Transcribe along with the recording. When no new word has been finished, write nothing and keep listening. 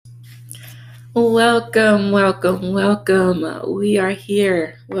Welcome, welcome, welcome. We are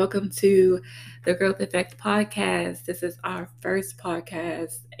here. Welcome to the Growth Effect Podcast. This is our first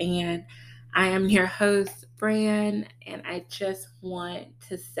podcast, and I am your host, Fran. And I just want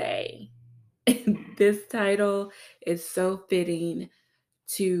to say this title is so fitting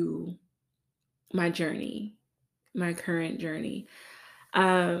to my journey, my current journey.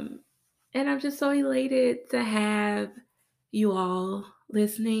 Um, and I'm just so elated to have you all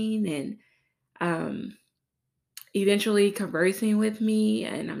listening and um, eventually conversing with me,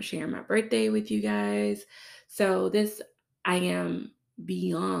 and I'm sharing my birthday with you guys. So this I am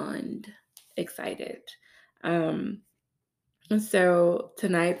beyond excited. Um and so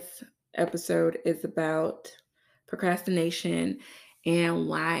tonight's episode is about procrastination and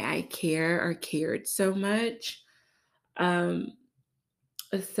why I care or cared so much. Um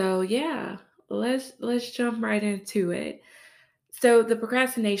so yeah, let's jump right into it. So the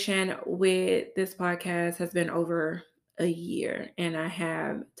procrastination with this podcast has been over a year, and I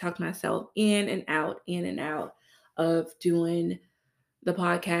have talked myself in and out of doing the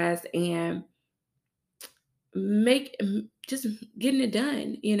podcast and just getting it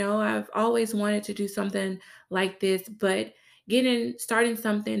done. I've always wanted to do something like this, but starting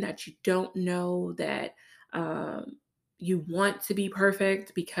something that you don't know that um, you want to be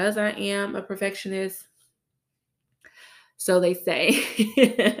perfect, because I am a perfectionist. So they say.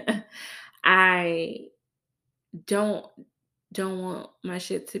 I don't don't want my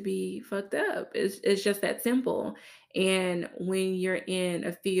shit to be fucked up. It's just that simple. And when you're in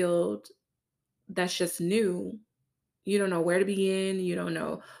a field that's just new, you don't know where to begin, you don't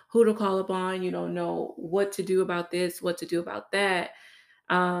know who to call upon, you don't know what to do about this, what to do about that.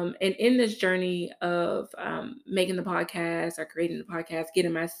 And in this journey of making the podcast or creating the podcast,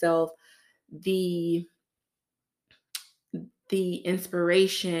 getting myself the the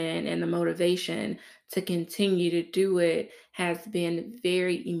inspiration and the motivation to continue to do it has been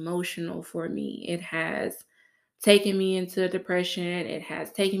very emotional for me. It has taken me into depression. It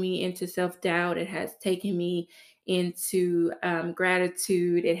has taken me into self doubt. It has taken me into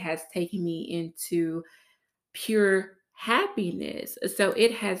gratitude. It has taken me into pure happiness. So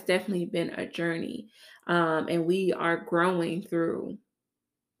it has definitely been a journey. And we are growing through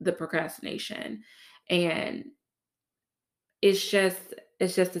the procrastination. And it's just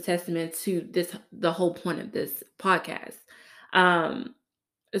a testament to the whole point of this podcast. um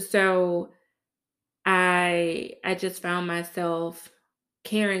so I just found myself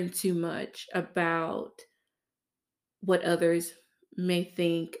caring too much about what others may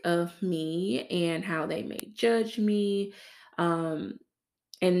think of me and how they may judge me. Um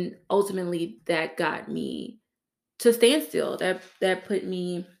and ultimately that got me to stand still. That put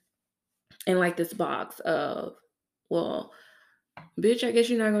me in like this box of, well, bitch, I guess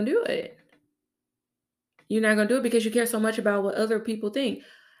you're not gonna do it. You're not going to do it because you care so much about what other people think.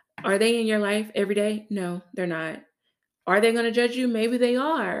 Are they in your life every day? No, they're not. Are they going to judge you? Maybe they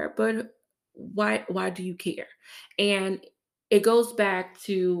are, but why do you care? And it goes back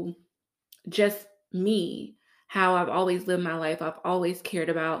to just me, how I've always lived my life. I've always cared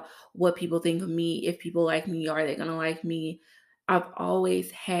about what people think of me. If people like me, are they going to like me? I've always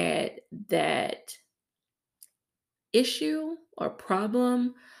had that issue or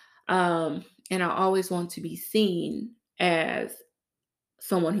problem. And I always want to be seen as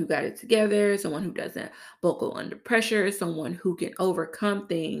someone who got it together, someone who doesn't buckle under pressure, someone who can overcome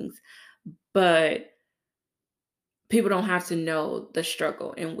things. But people don't have to know the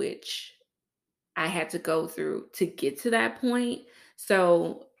struggle in which I had to go through to get to that point.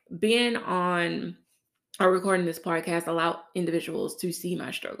 So being on or recording this podcast allow individuals to see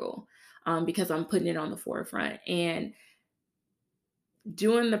my struggle, because I'm putting it on the forefront. And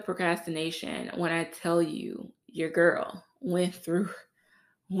doing the procrastination, when I tell you, your girl went through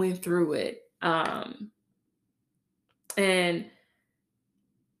it. And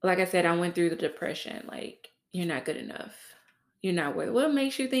like I said, I went through the depression. Like, you're not good enough. You're not worth. What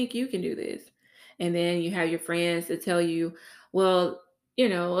makes you think you can do this? And then you have your friends to tell you, well,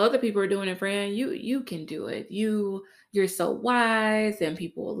 other people are doing it, friend. You can do it. You're so wise, and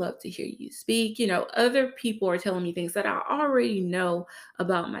people will love to hear you speak. Other people are telling me things that I already know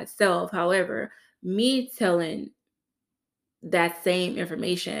about myself. However, me telling that same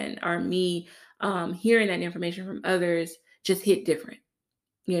information, or me hearing that information from others, just hit different.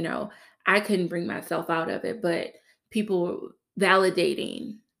 you know, I couldn't bring myself out of it, but people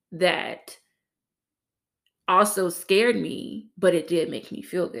validating that also scared me, but it did make me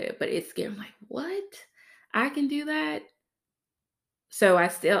feel good. But it scared me, like, what? I can do that? So I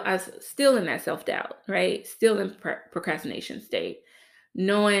was still in that self-doubt, right? Still in procrastination state,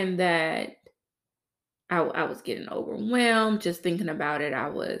 knowing that I was getting overwhelmed just thinking about it. I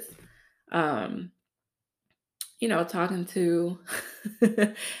was, um, talking to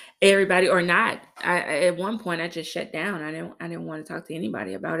everybody or not. At one point I just shut down. I didn't want to talk to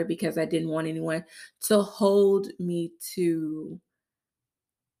anybody about it because I didn't want anyone to hold me to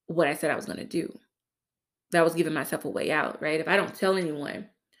what I said I was going to do. That was giving myself a way out, right? If I don't tell anyone,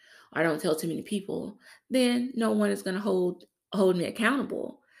 or I don't tell too many people, then no one is going to hold me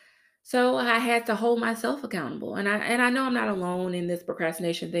accountable. So I had to hold myself accountable. And I know I'm not alone in this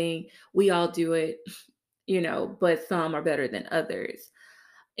procrastination thing. We all do it, but some are better than others.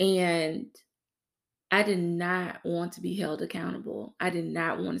 And I did not want to be held accountable. I did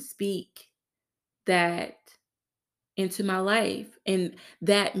not want to speak that into my life. And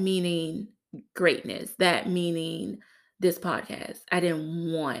that meaning greatness, that meaning this podcast. I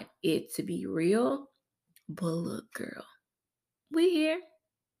didn't want it to be real. But look, girl, we here.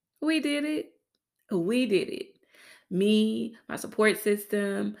 We did it. We did it. Me, my support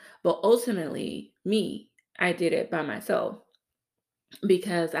system, but ultimately, me, I did it by myself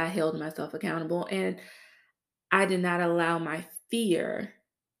because I held myself accountable and I did not allow my fear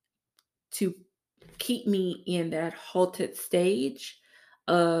to keep me in that halted stage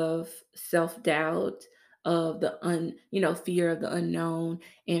of self-doubt, of fear of the unknown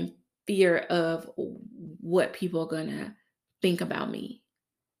and fear of what people are going to think about me.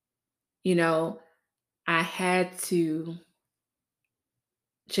 You know, I had to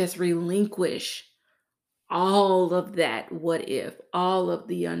just relinquish all of that what if, all of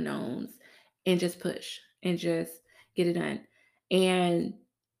the unknowns, and just push and just get it done. And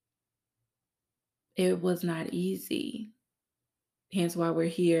it was not easy. Hence why we're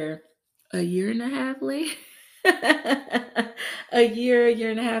here a year and a half later. a year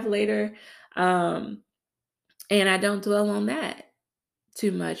and a half later. Um, and I don't dwell on that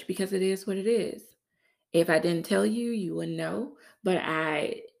too much because it is what it is. If I didn't tell you, you wouldn't know. But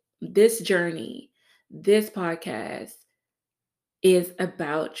this journey, this podcast is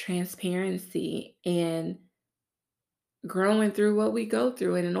about transparency and growing through what we go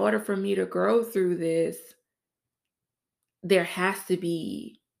through. And in order for me to grow through this, there has to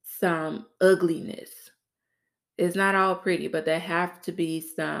be some ugliness. It's not all pretty, but there have to be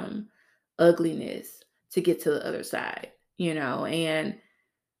some ugliness to get to the other side, and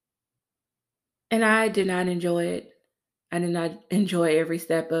I did not enjoy it. I did not enjoy every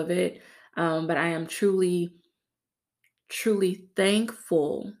step of it. But I am truly, truly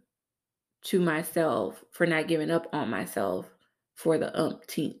thankful to myself for not giving up on myself for the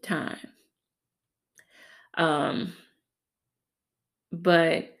umpteenth time. Um,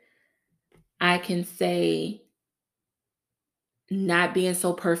 but I can say not being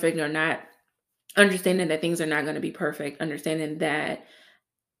so perfect or not understanding that things are not going to be perfect, understanding that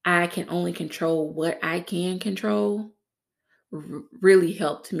I can only control what I can control really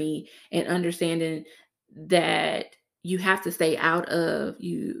helped me, and understanding that you have to stay out of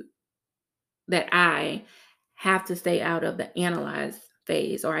you that I have to stay out of the analyze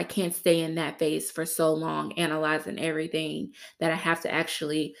phase, or I can't stay in that phase for so long analyzing everything, that I have to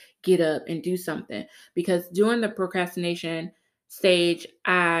actually get up and do something. Because during the procrastination stage,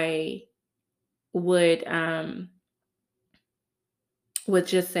 I would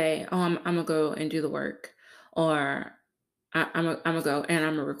just say, "Oh, I'm gonna go and do the work," or I'm gonna go and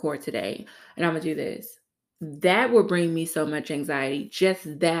I'm gonna record today, and I'm gonna do this. That will bring me so much anxiety.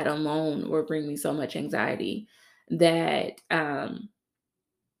 Just that alone will bring me so much anxiety that I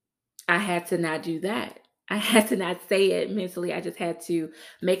had to not do that. I had to not say it mentally. I just had to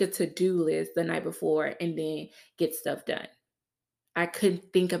make a to-do list the night before and then get stuff done. I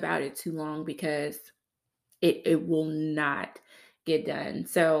couldn't think about it too long because it will not get done.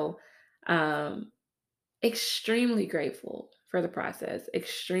 So um extremely grateful for the process.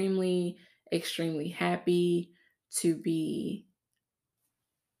 Extremely, extremely happy to be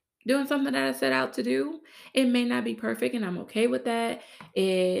doing something that I set out to do. It may not be perfect, and I'm okay with that.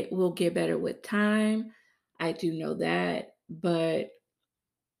 It will get better with time. I do know that,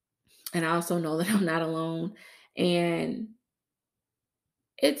 and I also know that I'm not alone. And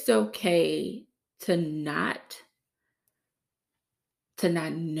it's okay to not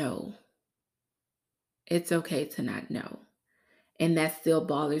know. It's okay to not know. And that still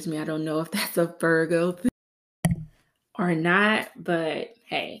bothers me. I don't know if that's a Virgo thing or not, but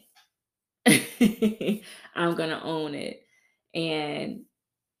hey, I'm gonna own it. And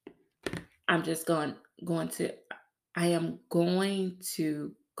I'm just going to I am going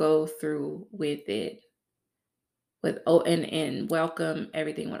to go through with it with and welcome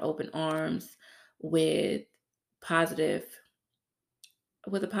everything with open arms, with positive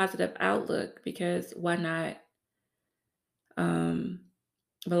with a positive outlook, because why not? Um,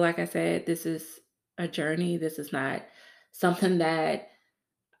 but like I said, this is a journey. This is not something that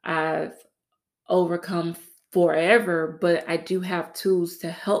I've overcome forever, but I do have tools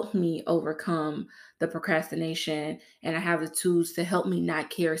to help me overcome the procrastination, and I have the tools to help me not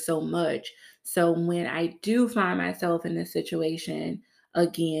care so much. So when I do find myself in this situation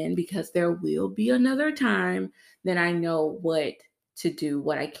again, because there will be another time, then I know what to do,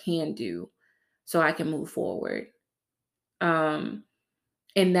 what I can do, so I can move forward. Um,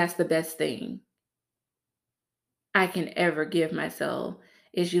 and that's the best thing I can ever give myself,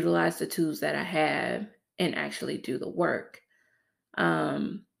 is utilize the tools that I have and actually do the work,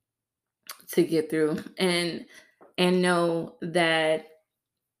 um, to get through, and know that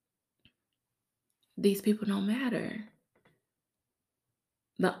these people don't matter.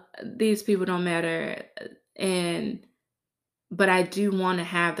 The, these people don't matter, and but I do want to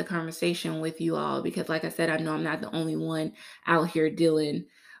have the conversation with you all, because, like I said, I know I'm not the only one out here dealing,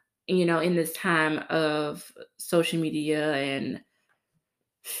 in this time of social media and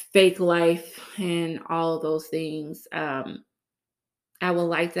fake life and all of those things. I would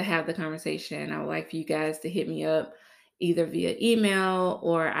like to have the conversation. I would like for you guys to hit me up either via email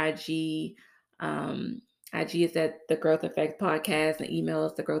or IG. Um, IG is at the Growth Effect Podcast, and email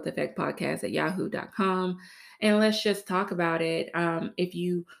is the Growth Effect Podcast at yahoo.com. And let's just talk about it. If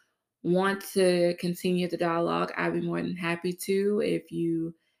you want to continue the dialogue, I'd be more than happy to. If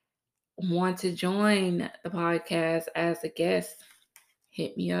you want to join the podcast as a guest,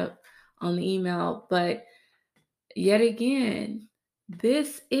 hit me up on the email. But yet again,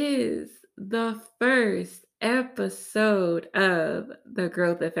 this is the first episode of the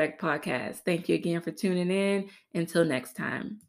Growth Effect Podcast. Thank you again for tuning in. Until next time.